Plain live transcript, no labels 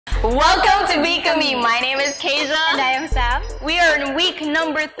Welcome to BeKami. My name is Kezia. And I am Sam. We are in week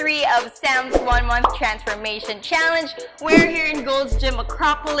number 3 of Sam's 1-month transformation challenge. We're here in Gold's Gym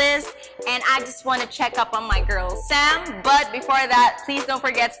Acropolis, and I just want to check up on my girl Sam. But before that, please don't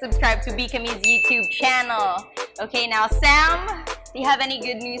forget to subscribe to BeKami's YouTube channel. Okay, now Sam, do you have any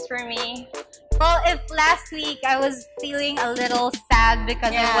good news for me? Well, if last week I was feeling a little sad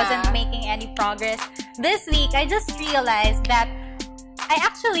because I wasn't making any progress, this week I just realized that I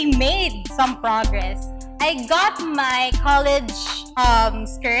actually made some progress. I got my college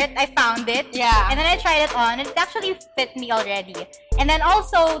skirt. I found it. Yeah. And then I tried it on. It actually fit me already. And then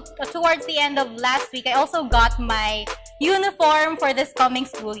also, towards the end of last week, I also got my uniform for this coming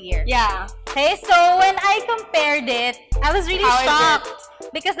school year. Yeah. Okay, so when I compared it, I was really shocked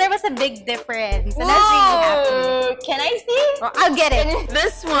because there was a big difference. And I was really happy. Can I see? Well, I'll get it.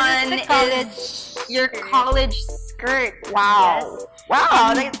 This one is your college skirt. Wow. Yes.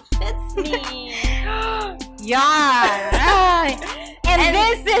 Wow, that fits me. Yeah. And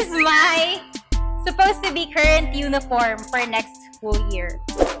this is my supposed to be current uniform for next school year.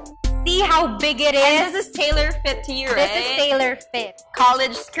 See how big it is? And this is tailor fit to you, right? This is tailor fit.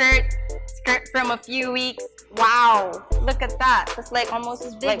 College skirt from a few weeks. Wow, look at that. It's like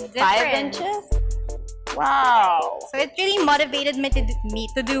almost like 5 inches. Wow. So it really motivated me to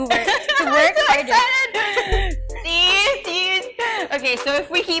do work. To work harder. See. Okay, so if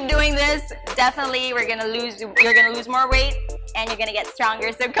we keep doing this, definitely you're gonna lose more weight and you're gonna get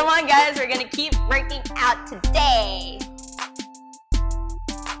stronger. So come on guys, we're gonna keep working out today.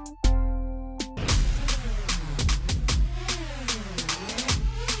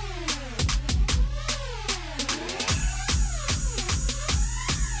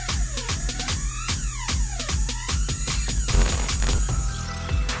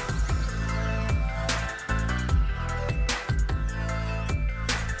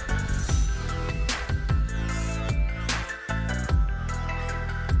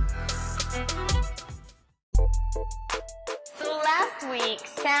 Week,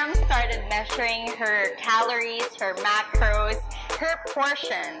 Sam started measuring her calories, her macros, her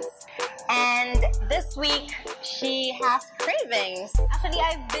portions, and this week she has cravings. Actually,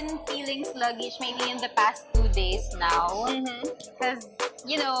 I've been feeling sluggish maybe in the past 2 days now because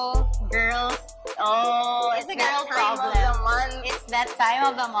you know, girls. Oh, it's a girl problem. Of the month. It's that time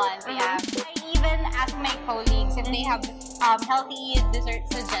of the month. Yeah. I even asked my colleagues if they have healthy dessert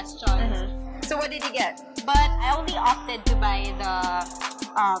suggestions. So what did you get? But I only opted to buy the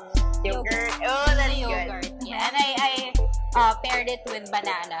yogurt. Oh, that's yogurt. Good. Yeah, and I paired it with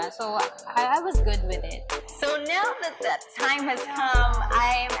banana, so I was good with it. So now that time has come,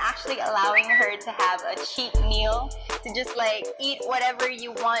 I'm actually allowing her to have a cheat meal, to just like eat whatever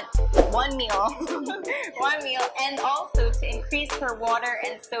you want, one meal, and also to increase her water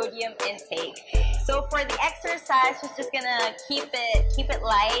and sodium intake. So for the exercise, she's just gonna keep it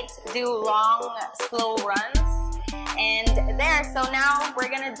light, do long, slow runs, and there. So now we're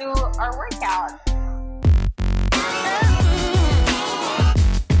gonna do our workout.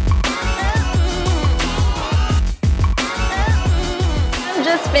 I'm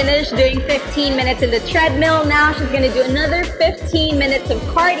just finished doing 15 minutes in the treadmill. Now she's gonna do another 15 minutes of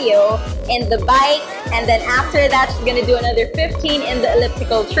cardio in the bike, and then after that she's gonna do another 15 in the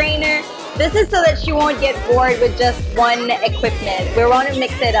elliptical trainer. This is so that she won't get bored with just one equipment. We want to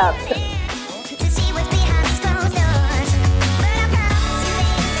mix it up.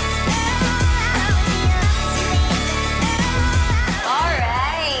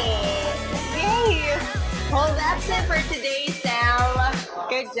 Alright. Yay! Well, that's it for today, Sam.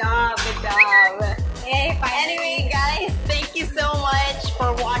 Good job. Yay, Anyway, guys, thank you so much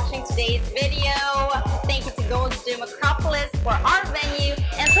for watching today's video. Thank you to Gold's Gym Acropolis for our venue.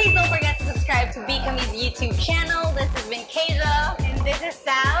 And please don't forget to subscribe to BeKami's YouTube channel. This has been Kezia. And this is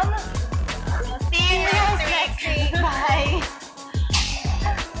Sam. We'll see you next week. Bye.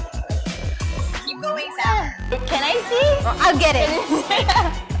 Keep going, Sam. Can I see? Oh, I'll get it.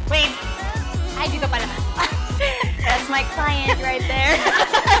 Wait. Ay, dito pala. That's my client right there.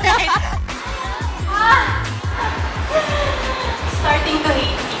 Starting to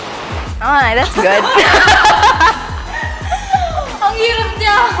hate me. Ah, that's good.